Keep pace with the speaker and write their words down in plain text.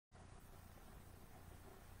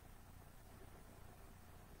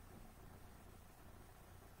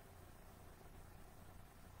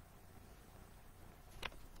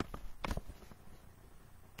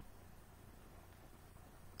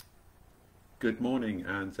Good morning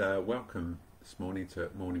and welcome this morning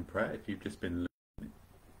to morning prayer. If you've just been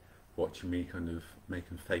watching me kind of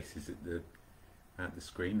making faces at the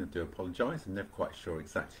screen, I do apologise. I'm never quite sure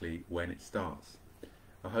exactly when it starts.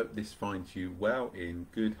 I hope this finds you well, in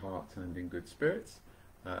good heart and in good spirits.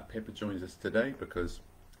 Pippa joins us today because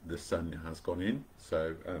the sun has gone in,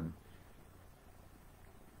 so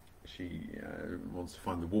she wants to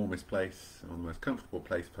find the warmest place, or the most comfortable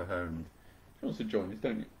place for her, and she wants to join us,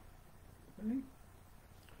 don't you?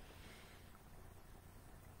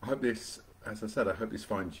 I hope this, as I said, I hope this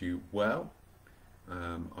finds you well.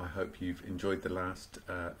 I hope you've enjoyed the last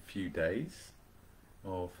few days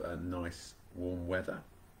of nice warm weather.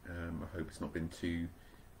 I hope it's not been too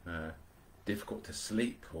difficult to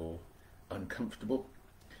sleep or uncomfortable.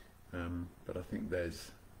 But I think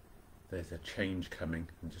there's a change coming.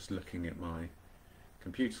 I'm just looking at my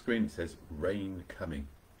computer screen. It says rain coming.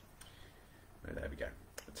 Oh, there we go.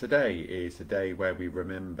 Today is a day where we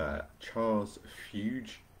remember Charles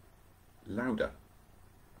Fuge Lauder.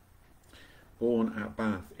 Born at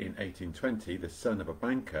Bath in 1820, the son of a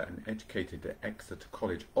banker and educated at Exeter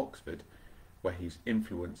College, Oxford, where he was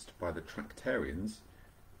influenced by the Tractarians,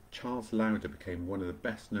 Charles Lauder became one of the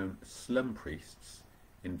best known slum priests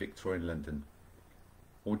in Victorian London.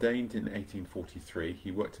 Ordained in 1843,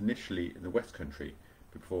 he worked initially in the West Country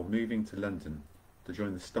before moving to London to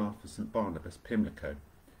join the staff of St Barnabas, Pimlico,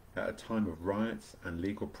 at a time of riots and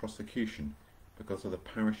legal prosecution because of the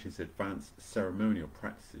parish's advanced ceremonial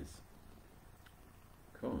practices.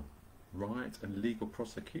 Cool. Riot and legal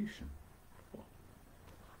prosecution.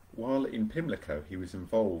 While in Pimlico, he was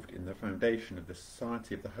involved in the foundation of the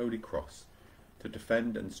Society of the Holy Cross to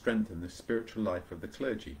defend and strengthen the spiritual life of the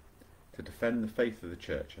clergy, to defend the faith of the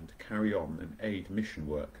Church, and to carry on and aid mission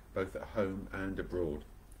work both at home and abroad.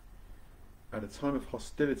 At a time of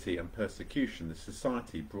hostility and persecution, the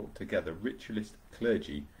Society brought together ritualist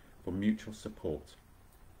clergy for mutual support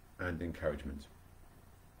and encouragement.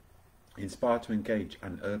 Inspired to engage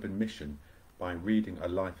an urban mission by reading a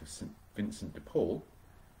life of St Vincent de Paul,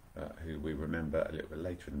 who we remember a little bit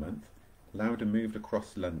later in the month, Lauder moved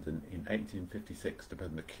across London in 1856 to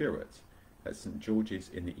become the curate at St George's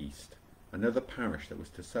in the East, another parish that was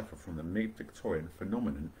to suffer from the mid-Victorian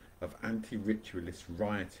phenomenon of anti-ritualist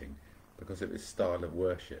rioting because of its style of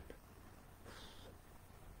worship.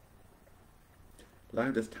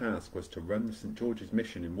 Lauder's task was to run the St George's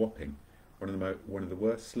Mission in Wapping, one of the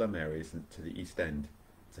worst slum areas to the East End.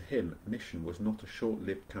 To him, mission was not a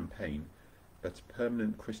short-lived campaign, but a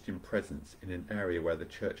permanent Christian presence in an area where the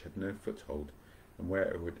Church had no foothold and where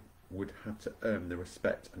it would have to earn the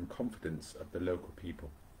respect and confidence of the local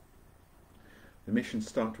people. The mission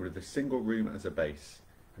started with a single room as a base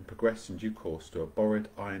and progressed in due course to a borrowed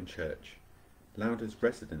iron church. Lauder's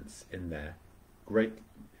residence in their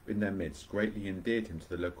midst greatly endeared him to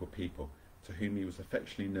the local people, to whom he was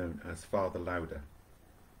affectionately known as Father Lauder,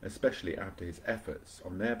 especially after his efforts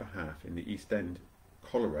on their behalf in the East End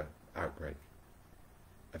cholera outbreak.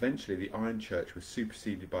 Eventually the iron church was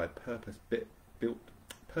superseded by a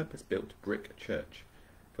purpose-built brick church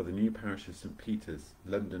for the new parish of St Peter's,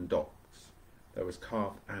 London Docks, that was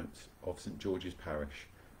carved out of St George's Parish,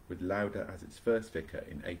 with Lauder as its first vicar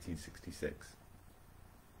in 1866.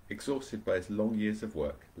 Exhausted by his long years of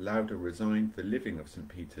work, Lauder resigned the living of St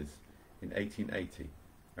Peter's in 1880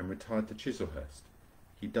 and retired to Chislehurst.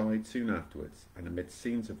 He died soon afterwards, and amid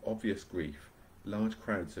scenes of obvious grief, large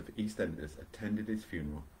crowds of East Enders attended his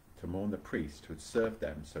funeral to mourn the priest who had served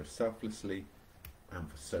them so selflessly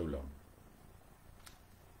and for so long.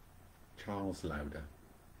 Charles Lauder.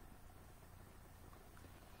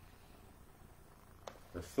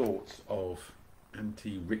 The thoughts of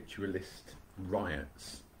anti-ritualist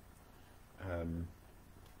riots, or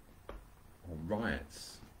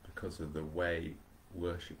riots because of the way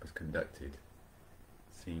worship was conducted,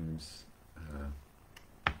 seems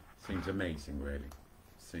amazing, really.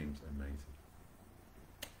 Seems amazing.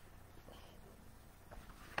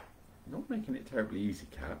 Not making it terribly easy,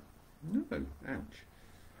 Cat. No, ouch.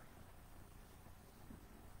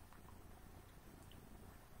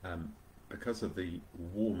 Because of the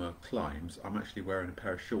warmer climes, I'm actually wearing a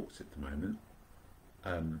pair of shorts at the moment.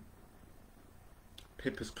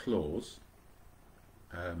 Pippa's claws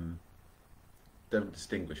don't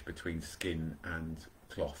distinguish between skin and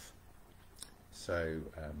cloth, so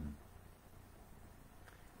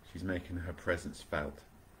she's making her presence felt.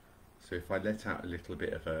 So if I let out a little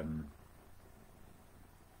bit of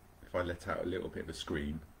a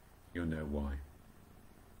scream, you'll know why.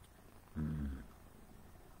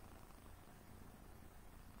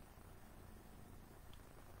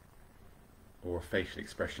 Or a facial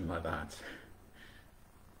expression like that.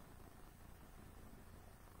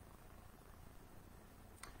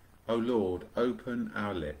 O Lord, open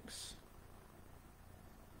our lips,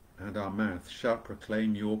 and our mouth shall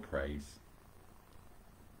proclaim your praise.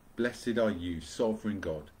 Blessed are you, sovereign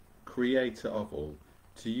God, creator of all.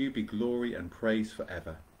 To you be glory and praise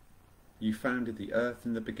forever. You founded the earth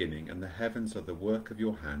in the beginning, and the heavens are the work of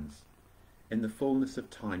your hands. In the fullness of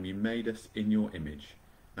time you made us in your image,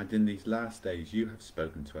 and in these last days you have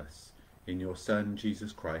spoken to us, in your Son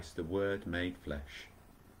Jesus Christ, the Word made flesh.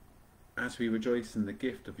 As we rejoice in the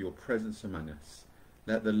gift of your presence among us,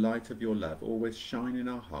 let the light of your love always shine in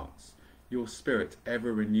our hearts, your Spirit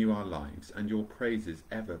ever renew our lives, and your praises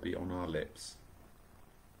ever be on our lips.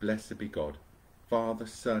 Blessed be God, Father,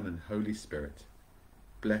 Son, and Holy Spirit.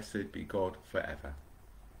 Blessed be God forever.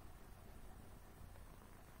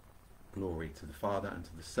 Glory to the Father, and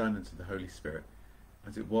to the Son, and to the Holy Spirit,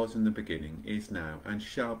 as it was in the beginning, is now, and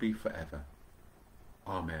shall be forever.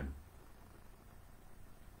 Amen.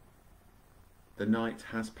 The night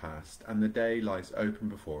has passed, and the day lies open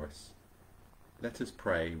before us. Let us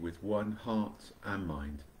pray with one heart and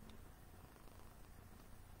mind.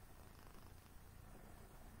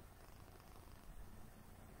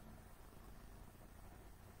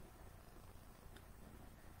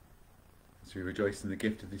 As we rejoice in the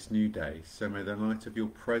gift of this new day, so may the light of your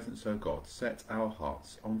presence, O God, set our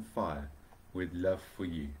hearts on fire with love for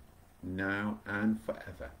you, now and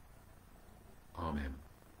forever. Amen.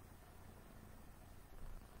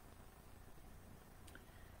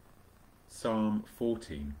 Psalm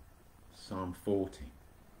 14. Psalm 40.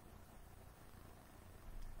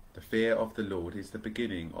 The fear of the Lord is the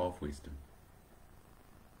beginning of wisdom.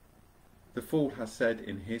 The fool has said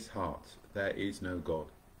in his heart, there is no God.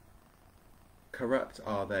 Corrupt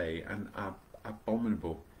are they, and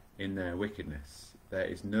abominable in their wickedness. There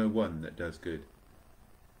is no one that does good.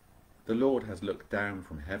 The Lord has looked down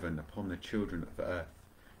from heaven upon the children of earth,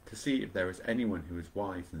 to see if there is anyone who is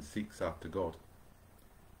wise and seeks after God.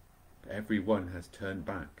 But every one has turned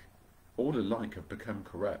back. All alike have become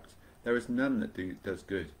corrupt. There is none that does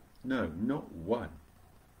good. No, not one.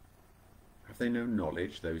 Have they no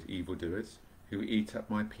knowledge, those evildoers, who eat up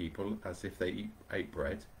my people as if they ate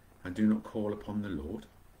bread, and do not call upon the Lord?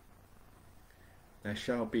 There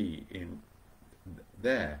shall they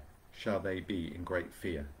be in great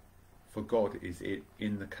fear, for God is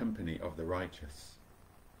in the company of the righteous.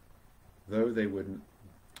 Though they would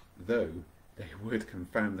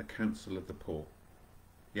confound the counsel of the poor,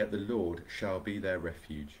 yet the Lord shall be their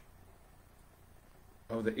refuge.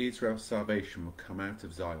 Oh, that Israel's salvation will come out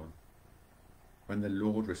of Zion. When the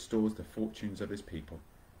Lord restores the fortunes of his people,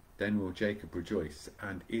 then will Jacob rejoice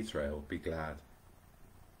and Israel be glad.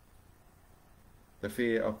 The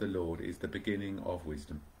fear of the Lord is the beginning of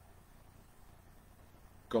wisdom.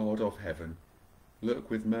 God of heaven,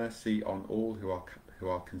 look with mercy on all who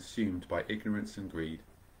are consumed by ignorance and greed,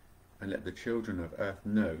 and let the children of earth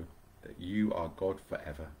know that you are God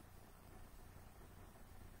forever.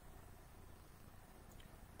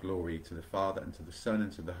 Glory to the Father, and to the Son,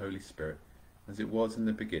 and to the Holy Spirit, as it was in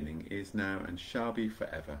the beginning, is now, and shall be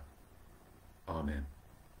forever. Amen.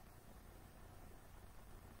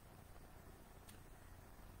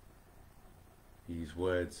 These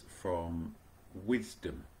words from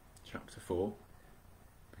Wisdom, chapter 4,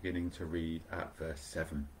 beginning to read at verse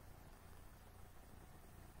 7.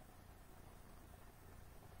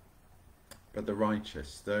 But the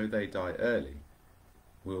righteous, though they die early,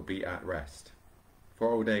 will be at rest. For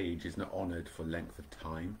old age is not honoured for length of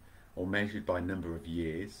time, or measured by number of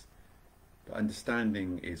years. But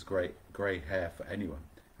understanding is grey hair for anyone,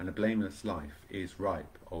 and a blameless life is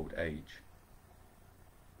ripe old age.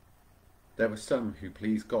 There were some who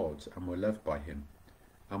pleased God and were loved by him,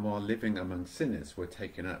 and while living among sinners were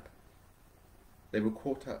taken up. They were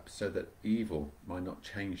caught up so that evil might not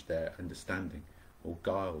change their understanding, or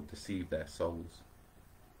guile deceive their souls.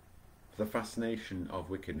 For the fascination of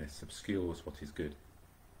wickedness obscures what is good,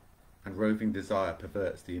 and roving desire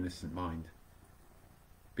perverts the innocent mind.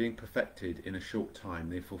 Being perfected in a short time,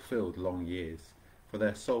 they fulfilled long years, for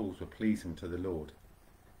their souls were pleasing to the Lord.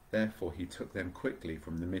 Therefore he took them quickly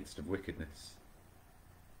from the midst of wickedness.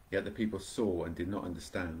 Yet the people saw and did not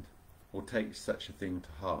understand, or take such a thing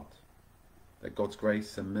to heart, that God's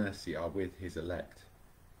grace and mercy are with his elect,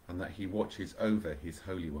 and that he watches over his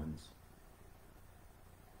holy ones.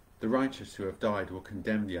 The righteous who have died will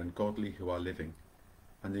condemn the ungodly who are living,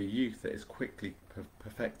 and the youth that is quickly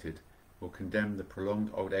perfected will condemn the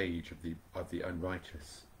prolonged old age of the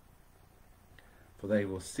unrighteous. For they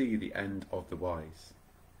will see the end of the wise,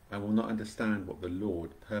 and will not understand what the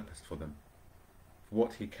Lord purposed for them, for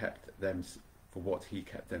what he kept them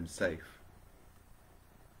safe.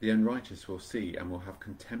 The unrighteous will see and will have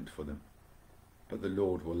contempt for them. but the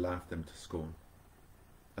Lord will laugh them to scorn.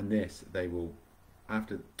 And this they will,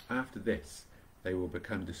 after this, they will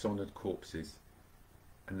become dishonoured corpses,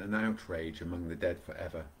 and an outrage among the dead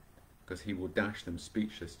forever, because he will dash them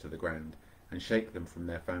speechless to the ground, and shake them from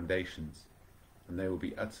their foundations, and they will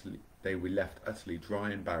be left utterly dry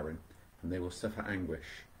and barren, and they will suffer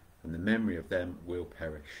anguish, and the memory of them will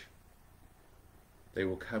perish. They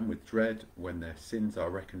will come with dread when their sins are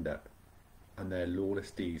reckoned up, and their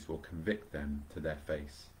lawless deeds will convict them to their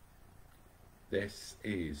face. This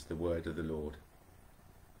is the word of the Lord.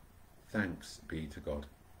 Thanks be to God.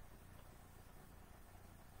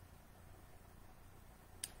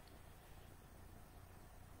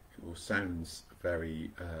 It all sounds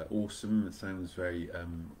very awesome. It sounds very,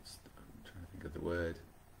 I'm trying to think of the word,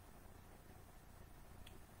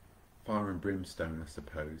 fire and brimstone, I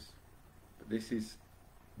suppose. But this is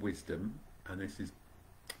wisdom, and this is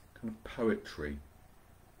kind of poetry.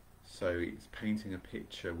 So it's painting a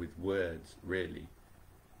picture with words, really,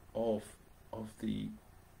 of the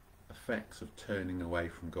effects of turning away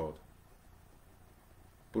from God,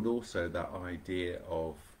 but also that idea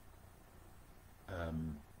of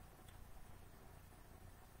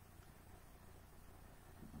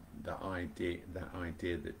that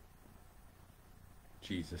idea that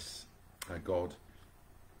Jesus, God,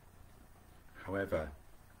 however,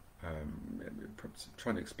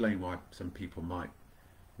 trying to explain why some people might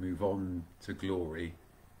move on to glory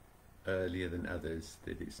earlier than others,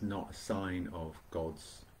 that it's not a sign of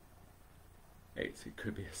God's, it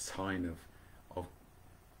could be a sign of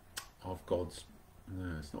God's,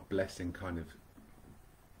 no, it's not blessing, kind of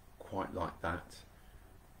quite like that.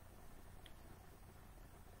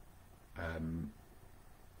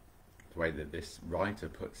 The way that this writer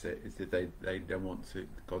puts it is that they don't want to,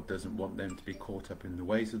 God doesn't want them to be caught up in the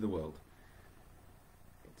ways of the world.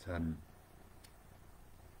 But,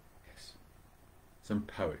 yes, some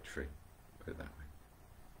poetry, put it that way.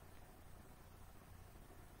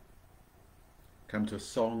 Come to a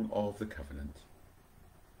song of the covenant.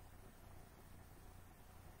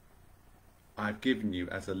 I have given you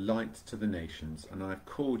as a light to the nations, and I have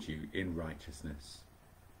called you in righteousness.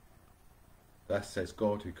 Thus says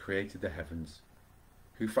God, who created the heavens,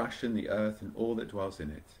 who fashioned the earth and all that dwells in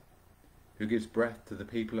it, who gives breath to the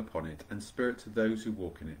people upon it, and spirit to those who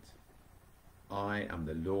walk in it. I am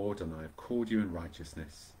the Lord, and I have called you in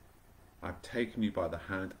righteousness. I have taken you by the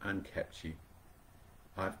hand and kept you.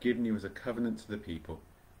 I have given you as a covenant to the people,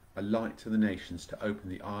 a light to the nations, to open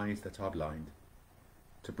the eyes that are blind,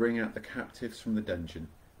 to bring out the captives from the dungeon,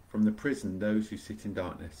 from the prison those who sit in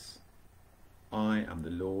darkness. I am the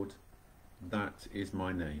Lord, that is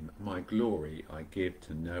my name. My glory I give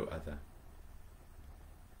to no other.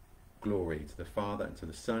 Glory to the Father, and to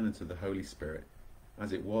the Son, and to the Holy Spirit,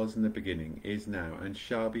 as it was in the beginning, is now, and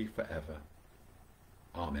shall be forever.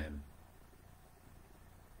 Amen.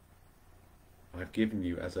 I have given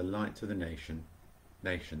you as a light to the nations.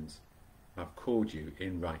 I have called you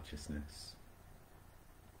in righteousness.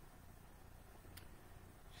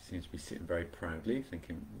 She seems to be sitting very proudly,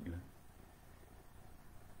 thinking, you know,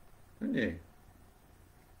 don't you?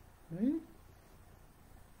 Really?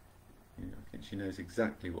 You know, I think she knows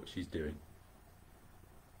exactly what she's doing.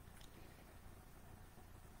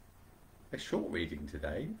 A short reading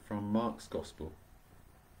today from Mark's Gospel.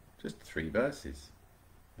 Just 3 verses.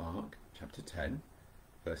 Mark chapter 10,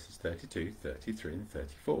 verses 32, 33 and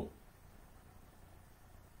 34.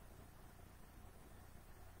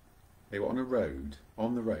 They were on the road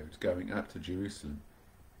going up to Jerusalem,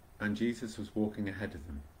 and Jesus was walking ahead of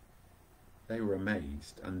them. They were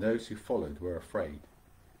amazed, and those who followed were afraid.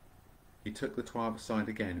 He took the 12 aside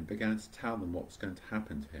again and began to tell them what was going to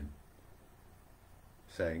happen to him,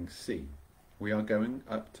 saying, "See, we are going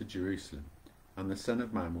up to Jerusalem, and the Son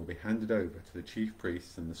of Man will be handed over to the chief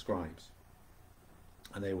priests and the scribes,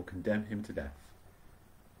 and they will condemn him to death.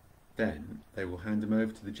 Then they will hand him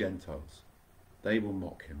over to the Gentiles. They will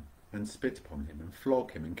mock him, and spit upon him, and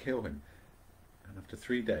flog him, and kill him, and after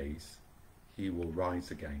 3 days he will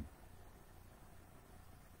rise again."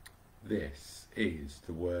 This is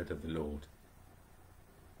the word of the Lord.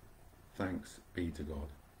 Thanks be to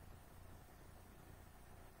God.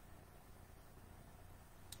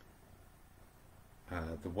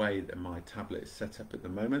 The way that my tablet is set up at the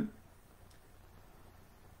moment,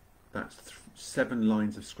 that's 7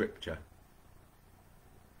 lines of scripture,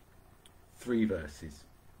 3 verses.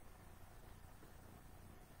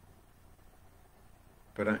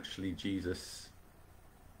 But actually Jesus,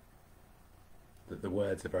 that the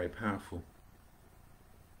words are very powerful.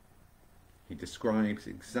 He describes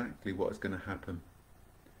exactly what is going to happen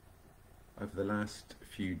over the last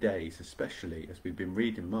few days, especially as we've been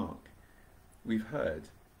reading Mark. we've heard,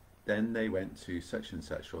 then they went to such and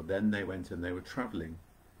such, or then they went and they were travelling,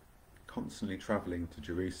 constantly travelling to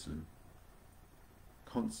Jerusalem,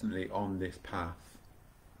 constantly on this path.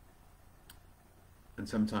 And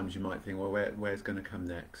sometimes you might think, well, where's going to come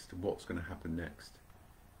next? What's going to happen next?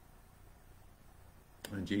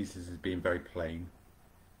 And Jesus is being very plain.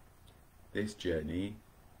 This journey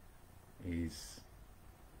is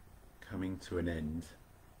coming to an end,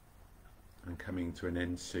 and coming to an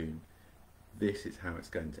end soon. This is how it's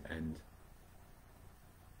going to end.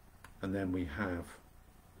 And then we have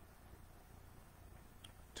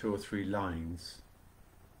 2 or 3 lines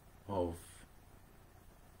of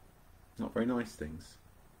not very nice things,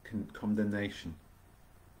 condemnation,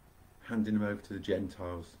 handing them over to the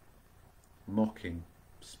Gentiles, mocking,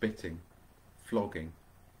 spitting, flogging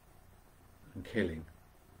and killing.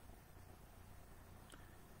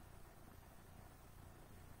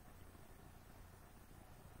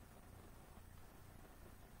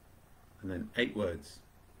 And then 8 words.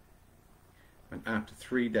 And after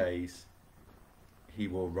 3 days he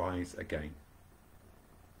will rise again.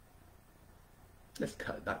 Let's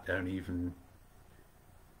cut that down even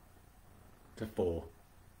to 4.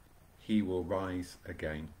 He will rise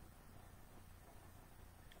again.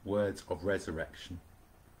 Words of resurrection.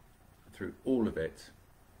 Through all of it,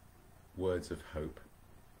 words of hope.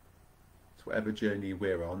 So whatever journey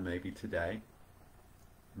we're on, maybe today,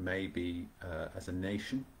 maybe as a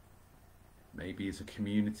nation, maybe as a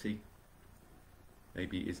community,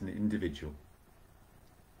 maybe as an individual,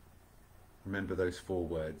 remember those 4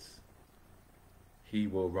 words. He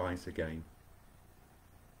will rise again.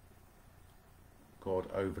 God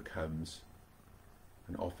overcomes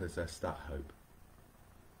and offers us that hope.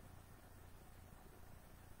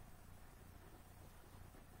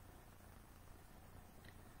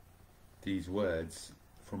 These words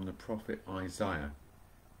from the prophet Isaiah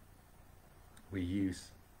we use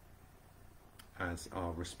as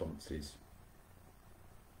our responses.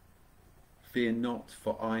 Fear not,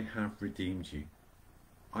 for I have redeemed you.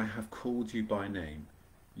 I have called you by name.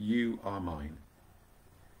 You are mine.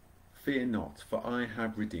 Fear not, for I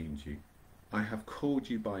have redeemed you. I have called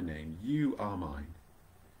you by name. You are mine.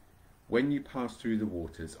 When you pass through the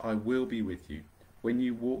waters, I will be with you. When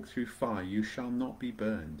you walk through fire, you shall not be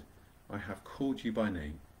burned. I have called you by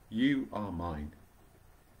name. You are mine.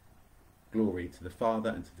 Glory to the Father,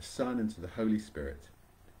 and to the Son, and to the Holy Spirit.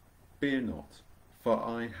 Fear not, for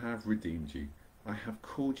I have redeemed you. I have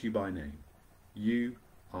called you by name. You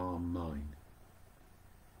are mine.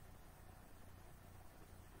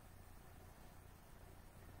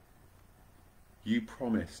 You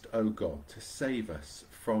promised, O God, to save us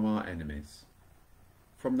from our enemies,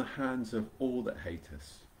 from the hands of all that hate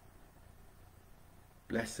us.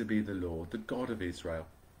 Blessed be the Lord, the God of Israel,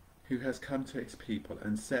 who has come to his people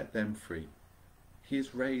and set them free. He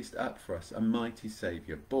has raised up for us a mighty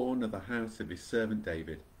Saviour, born of the house of his servant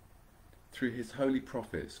David. Through his holy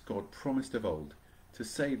prophets, God promised of old to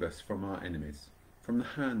save us from our enemies, from the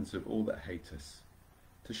hands of all that hate us,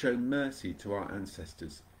 to show mercy to our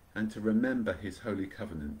ancestors, and to remember his holy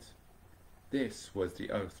covenant. This was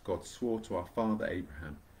the oath God swore to our father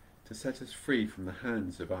Abraham, to set us free from the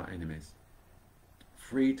hands of our enemies,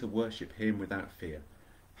 free to worship him without fear,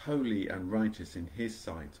 holy and righteous in his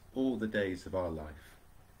sight all the days of our life.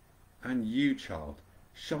 And you, child,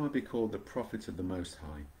 shall be called the prophet of the Most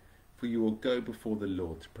High, for you will go before the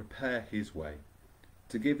Lord to prepare his way,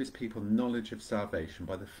 to give his people knowledge of salvation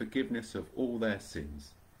by the forgiveness of all their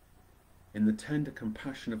sins. In the tender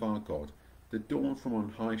compassion of our God, the dawn from on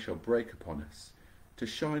high shall break upon us, to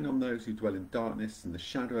shine on those who dwell in darkness and the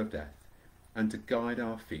shadow of death, and to guide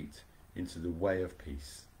our feet into the way of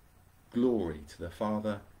peace. Glory to the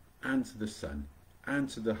Father, and to the Son, and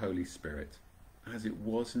to the Holy Spirit, as it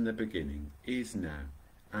was in the beginning, is now,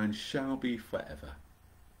 and shall be forever.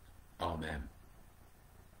 Amen.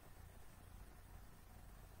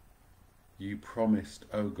 You promised,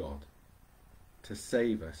 O God, to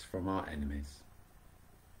save us from our enemies,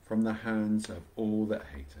 from the hands of all that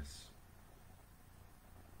hate us.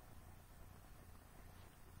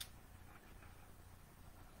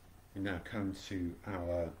 We now come to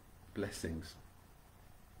our blessings.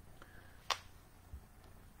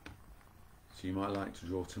 So you might like to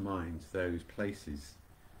draw to mind those places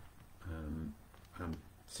and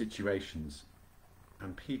situations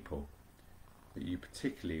and people that you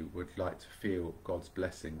particularly would like to feel God's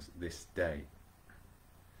blessings this day.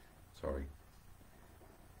 Sorry,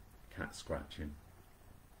 cat scratching.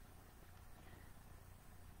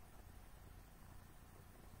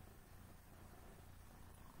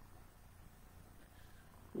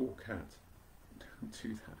 Oh, cat, don't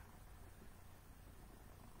do that.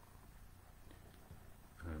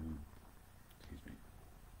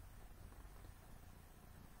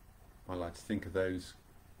 I like to think of those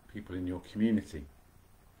people in your community.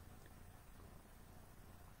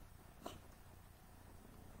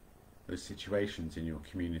 Those situations in your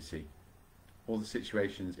community, or the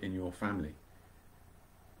situations in your family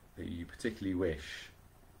that you particularly wish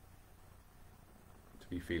to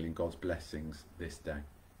be feeling God's blessings this day.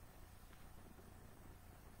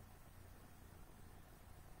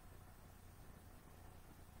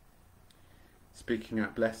 Speaking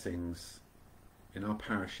out blessings in our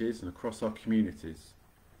parishes and across our communities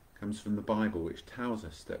comes from the Bible, which tells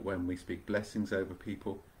us that when we speak blessings over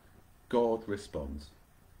people, God responds.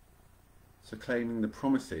 So claiming the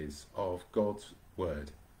promises of God's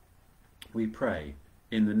word, we pray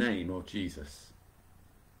in the name of Jesus.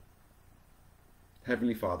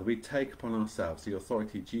 Heavenly Father, we take upon ourselves the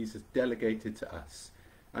authority Jesus delegated to us,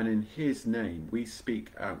 and in his name we speak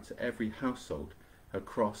out to every household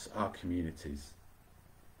across our communities.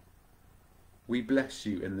 We bless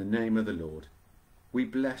you in the name of the Lord. We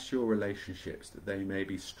bless your relationships that they may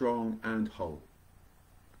be strong and whole.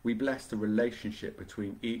 We bless the relationship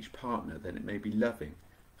between each partner that it may be loving,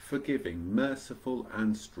 forgiving, merciful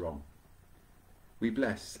and strong. We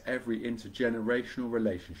bless every intergenerational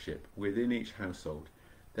relationship within each household,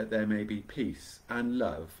 that there may be peace and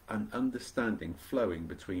love and understanding flowing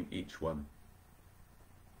between each one.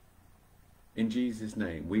 In Jesus'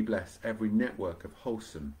 name, we bless every network of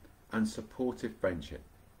wholesome and supportive friendship.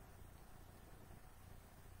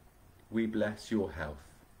 We bless your health,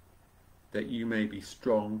 that you may be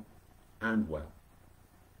strong and well.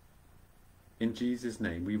 In Jesus'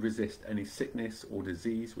 name, we resist any sickness or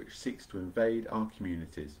disease which seeks to invade our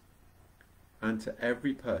communities. And to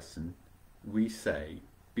every person, we say,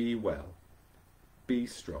 be well, be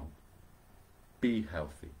strong, be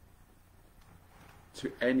healthy.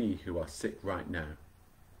 To any who are sick right now,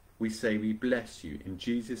 we say we bless you in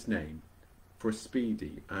Jesus' name for a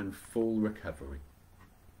speedy and full recovery.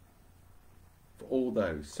 For all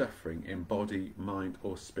those suffering in body, mind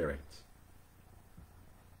or spirit,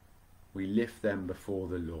 we lift them before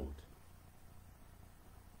the Lord.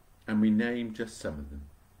 And we name just some of them.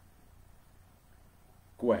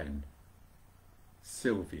 Gwen,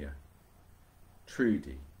 Sylvia,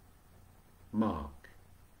 Trudy, Mark,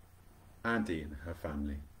 Addie and her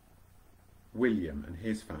family, William and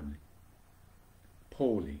his family,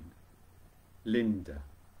 Pauline, Linda,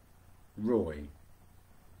 Roy,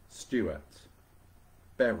 Stuart,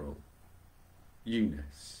 Beryl,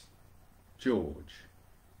 Eunice, George,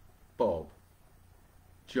 Bob,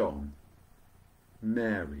 John,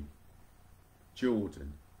 Mary,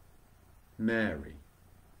 Jordan, Mary,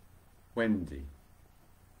 Wendy,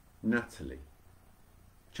 Natalie,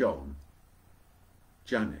 John,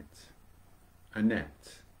 Janet,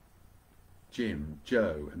 Annette, Jim,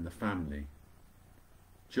 Joe and the family,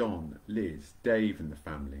 John, Liz, Dave and the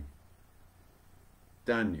family,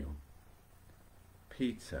 Daniel,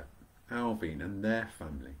 Peter, Alvin and their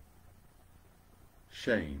family,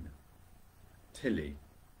 Shane, Tilly,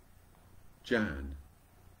 Jan,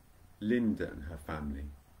 Linda and her family,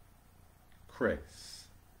 Chris,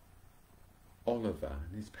 Oliver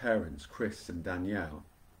and his parents, Chris and Danielle,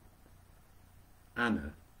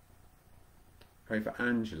 Anna. Pray for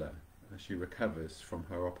Angela as she recovers from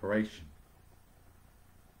her operation.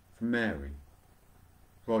 For Mary,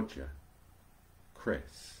 Roger,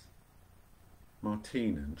 Chris,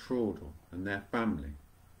 Martina and Traudel and their family,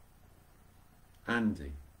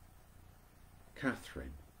 Andy,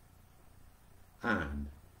 Catherine, Anne,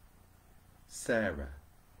 Sarah,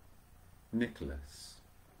 Nicholas,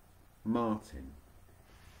 Martin,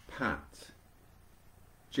 Pat,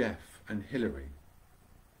 Jeff and Hilary,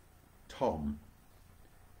 Tom,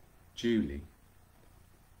 Julie,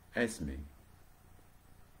 Esme,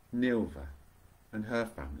 Nilva and her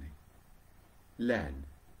family, Len,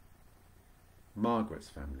 Margaret's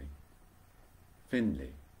family,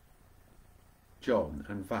 Finley, John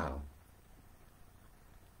and Val,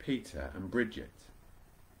 Peter and Bridget,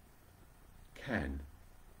 Ken,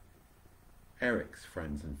 Eric's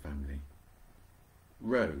friends and family,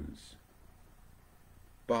 Rose,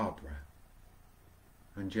 Barbara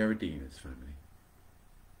and Gerardina's family.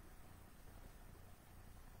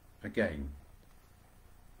 Again,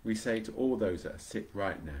 we say to all those that are sick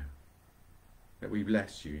right now that we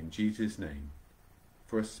bless you in Jesus' name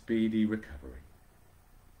for a speedy recovery.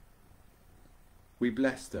 We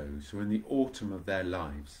bless those who are in the autumn of their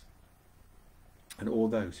lives and all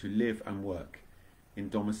those who live and work in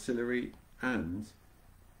domiciliary and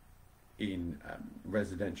in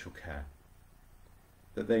residential care,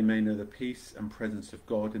 that they may know the peace and presence of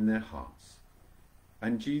God in their hearts.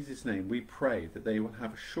 And in Jesus' name we pray that they will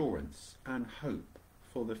have assurance and hope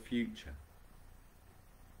for the future.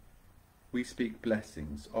 we speak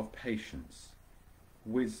blessings of patience,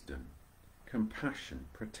 wisdom, compassion,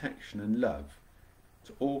 protection and love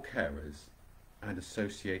to all carers and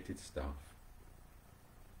associated staff.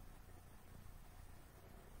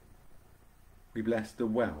 We bless the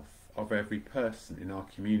wealth of every person in our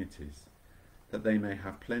communities, that they may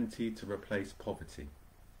have plenty to replace poverty.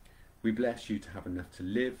 We bless you to have enough to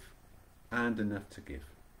live and enough to give.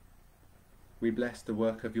 We bless the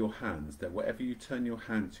work of your hands, that whatever you turn your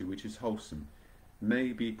hand to which is wholesome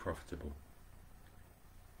may be profitable.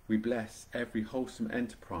 We bless every wholesome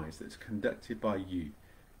enterprise that's conducted by you,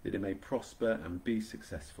 that it may prosper and be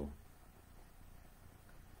successful.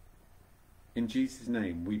 In Jesus'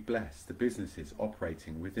 name, we bless the businesses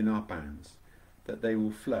operating within our bounds, that they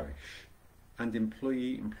will flourish, and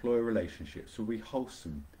employee-employer relationships will be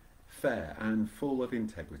wholesome, fair and full of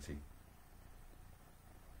integrity.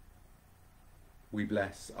 We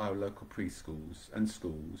bless our local preschools and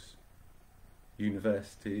schools,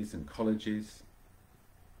 universities and colleges,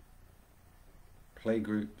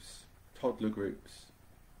 playgroups, toddler groups,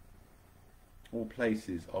 all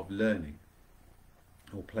places of learning,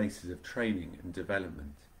 all places of training and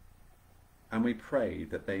development. And we pray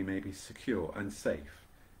that they may be secure and safe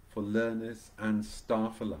for learners and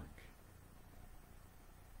staff alike.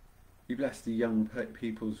 We bless the young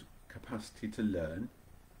people's capacity to learn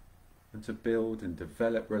and to build and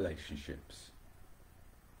develop relationships.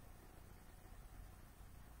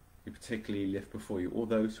 We particularly lift before you all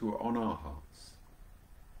those who are on our hearts,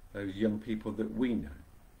 those young people that we know.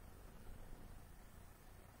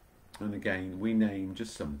 And again, we name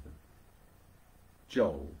just some of them: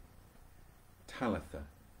 Joel, Talitha,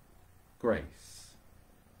 Grace,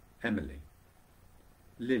 Emily,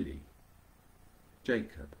 Lily,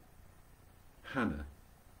 Jacob, Hannah,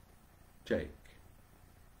 Jake,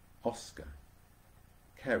 Oscar,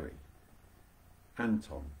 Kerry,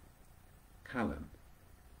 Anton, Callum,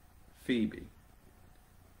 Phoebe,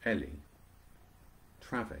 Ellie,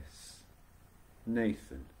 Travis,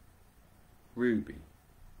 Nathan, Ruby,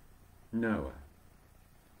 Noah,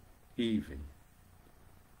 Evie,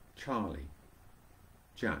 Charlie,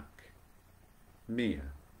 Jack,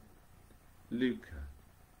 Mia, Luca,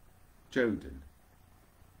 Joden,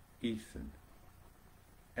 Ethan,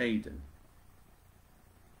 Aidan,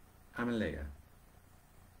 Amalia.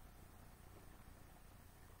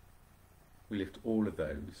 We lift all of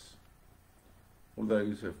those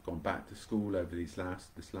who have gone back to school over this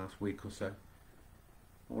last week or so,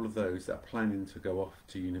 all of those that are planning to go off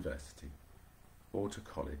to university or to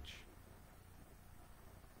college,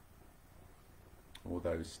 or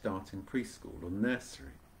those starting preschool or nursery.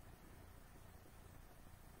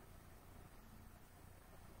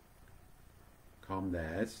 Calm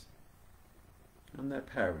theirs and their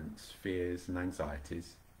parents' fears and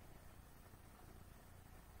anxieties.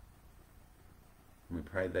 And we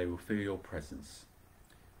pray they will feel your presence,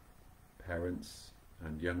 parents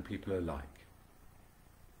and young people alike,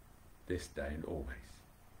 this day and always.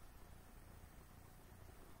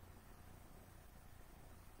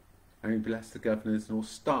 And we bless the governors and all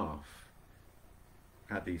staff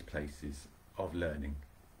at these places of learning,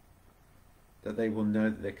 that they will know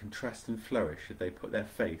that they can trust and flourish if they put their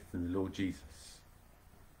faith in the Lord Jesus.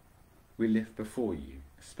 We lift before you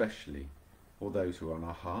especially all those who are on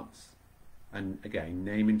our hearts, and again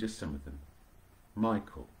naming just some of them: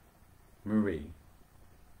 Michael, Marie,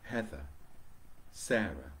 Heather,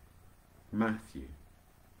 Sarah, Matthew,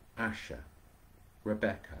 Asher,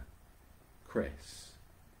 Rebecca, Chris,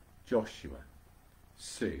 Joshua,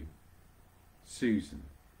 Sue, Susan,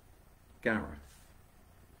 Gareth,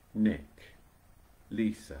 Nick,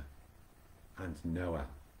 Lisa and Noel.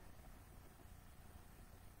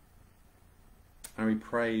 And we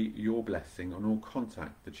pray your blessing on all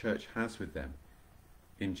contact the church has with them,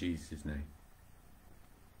 in Jesus' name.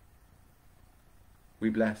 We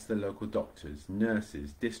bless the local doctors,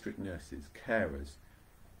 nurses, district nurses, carers,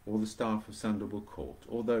 all the staff of Sandalwood Court,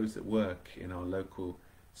 all those that work in our local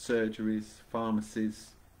surgeries,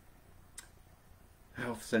 pharmacies,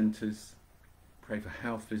 health centres. Pray for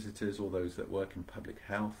health visitors, all those that work in public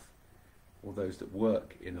health, all those that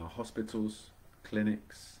work in our hospitals,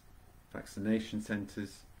 clinics, vaccination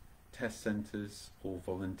centres, test centres, all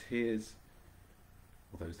volunteers,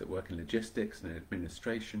 all those that work in logistics and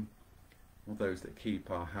administration, all those that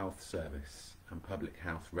keep our health service and public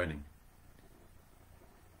health running.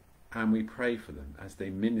 And we pray for them as they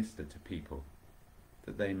minister to people,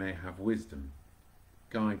 that they may have wisdom,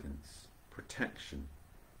 guidance, protection,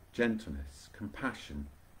 gentleness, compassion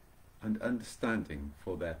and understanding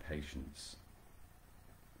for their patients.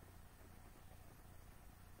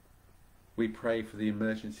 We pray for the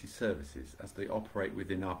emergency services as they operate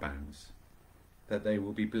within our bounds, that they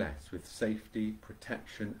will be blessed with safety,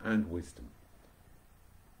 protection and wisdom.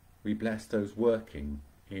 We bless those working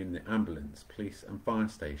in the ambulance, police and fire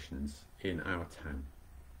stations in our town,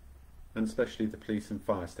 and especially the police and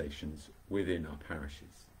fire stations within our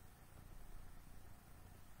parishes.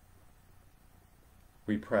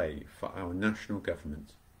 We pray for our national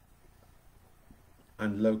government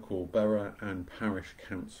and local borough and parish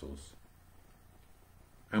councils,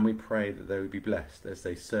 and we pray that they will be blessed as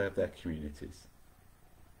they serve their communities,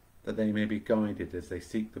 that they may be guided as they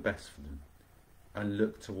seek the best for them and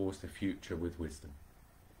look towards the future with wisdom.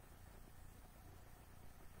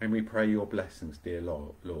 And we pray your blessings, dear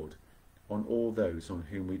Lord, on all those on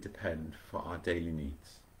whom we depend for our daily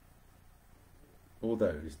needs, all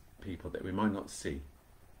those people that we might not see,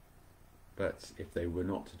 but if they were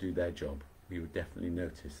not to do their job, we would definitely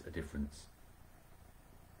notice a difference.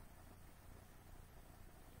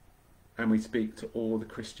 And we speak to all the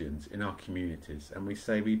Christians in our communities, and we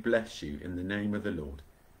say we bless you in the name of the Lord,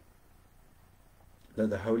 that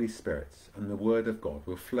the Holy Spirit and the Word of God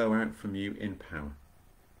will flow out from you in power.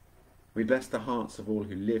 We bless the hearts of all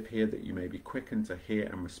who live here, that you may be quickened to hear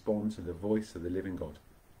and respond to the voice of the living God.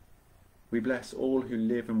 We bless all who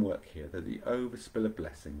live and work here, that the overspill of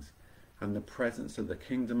blessings and the presence of the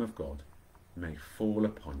kingdom of God may fall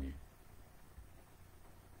upon you.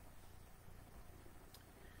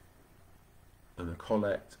 And the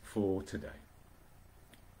collect for today.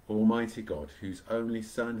 Almighty God, whose only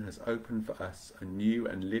Son has opened for us a new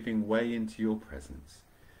and living way into your presence,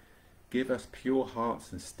 give us pure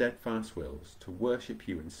hearts and steadfast wills to worship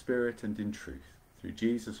you in spirit and in truth, through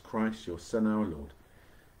Jesus Christ, your Son, our Lord,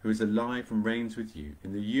 who is alive and reigns with you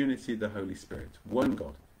in the unity of the Holy Spirit, one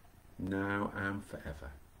God, now and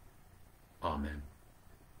forever. Amen.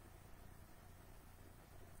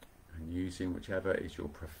 And using whichever is your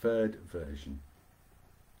preferred version,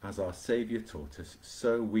 as our Saviour taught us,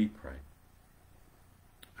 so we pray.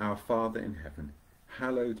 Our Father in heaven,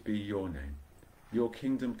 hallowed be your name. Your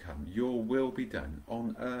kingdom come, your will be done,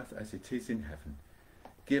 on earth as it is in heaven.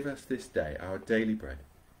 Give us this day our daily bread.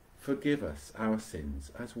 Forgive us our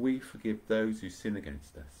sins, as we forgive those who sin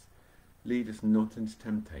against us. Lead us not into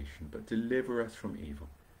temptation, but deliver us from evil.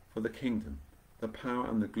 For the kingdom, the power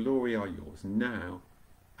and the glory are yours, now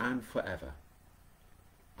and forever.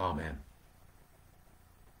 Amen.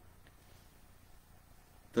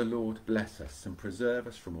 The Lord bless us and preserve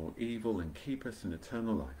us from all evil and keep us in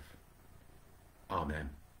eternal life.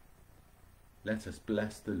 Amen. Let us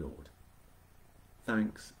bless the Lord.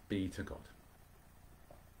 Thanks be to God.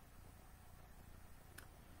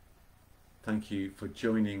 Thank you for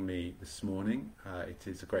joining me this morning. It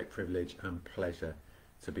is a great privilege and pleasure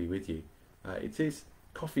to be with you. It is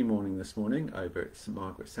coffee morning this morning over at St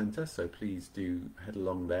Margaret Centre, so please do head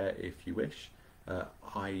along there if you wish.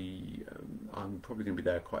 I'm probably going to be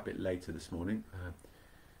there quite a bit later this morning.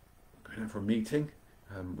 Going out for a meeting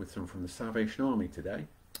with someone from the Salvation Army today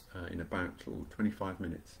in about 25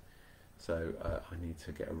 minutes. So I need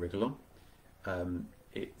to get a wriggle on.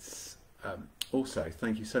 Also,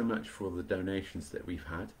 thank you so much for all the donations that we've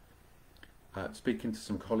had. Speaking to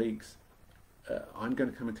some colleagues, I'm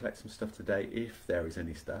going to come and collect some stuff today if there is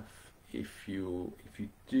any stuff. If you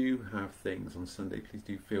do have things on Sunday, please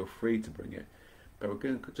do feel free to bring it. But we're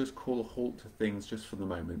going to just call a halt to things just for the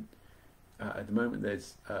moment. At the moment,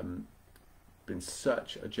 there's been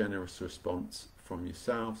such a generous response from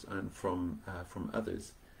yourselves and from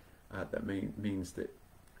others that means that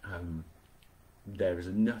there is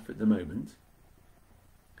enough at the moment.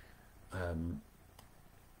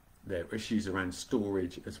 There are issues around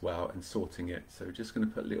storage as well and sorting it, so we're just going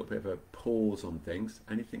to put a little bit of a pause on things.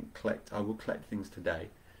 I will collect things today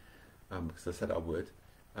because I said I would,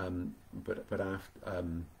 but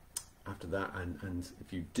after that, and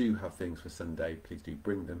if you do have things for Sunday, please do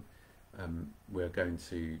bring them. We're going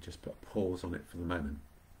to just put a pause on it for the moment.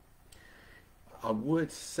 I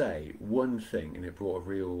would say one thing, and it brought a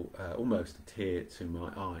real, almost a tear to my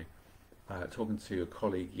eye, talking to a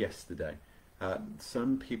colleague yesterday.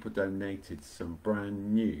 Some people donated some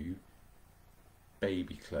brand new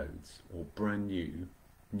baby clothes or brand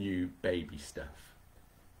new baby stuff,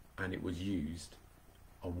 and it was used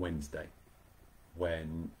on Wednesday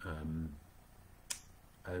when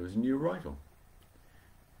there was a new arrival.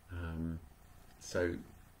 So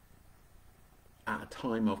at a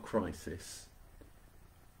time of crisis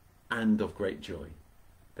and of great joy,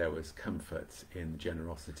 there was comfort in the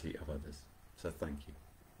generosity of others. So thank you.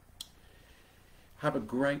 Have a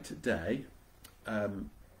great day. I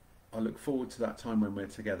look forward to that time when we're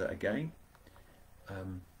together again.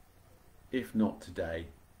 If not today,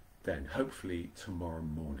 then hopefully tomorrow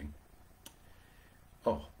morning.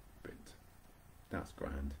 Oh, brilliant. That's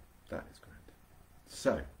grand. That is grand.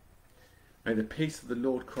 So, may the peace of the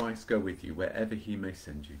Lord Christ go with you wherever he may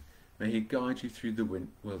send you. May he guide you through the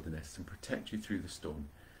wilderness and protect you through the storm.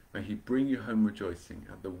 May he bring you home rejoicing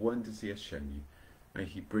at the wonders he has shown you. May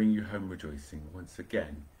he bring you home rejoicing once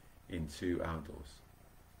again into our doors.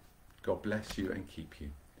 God bless you and keep you.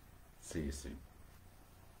 See you soon.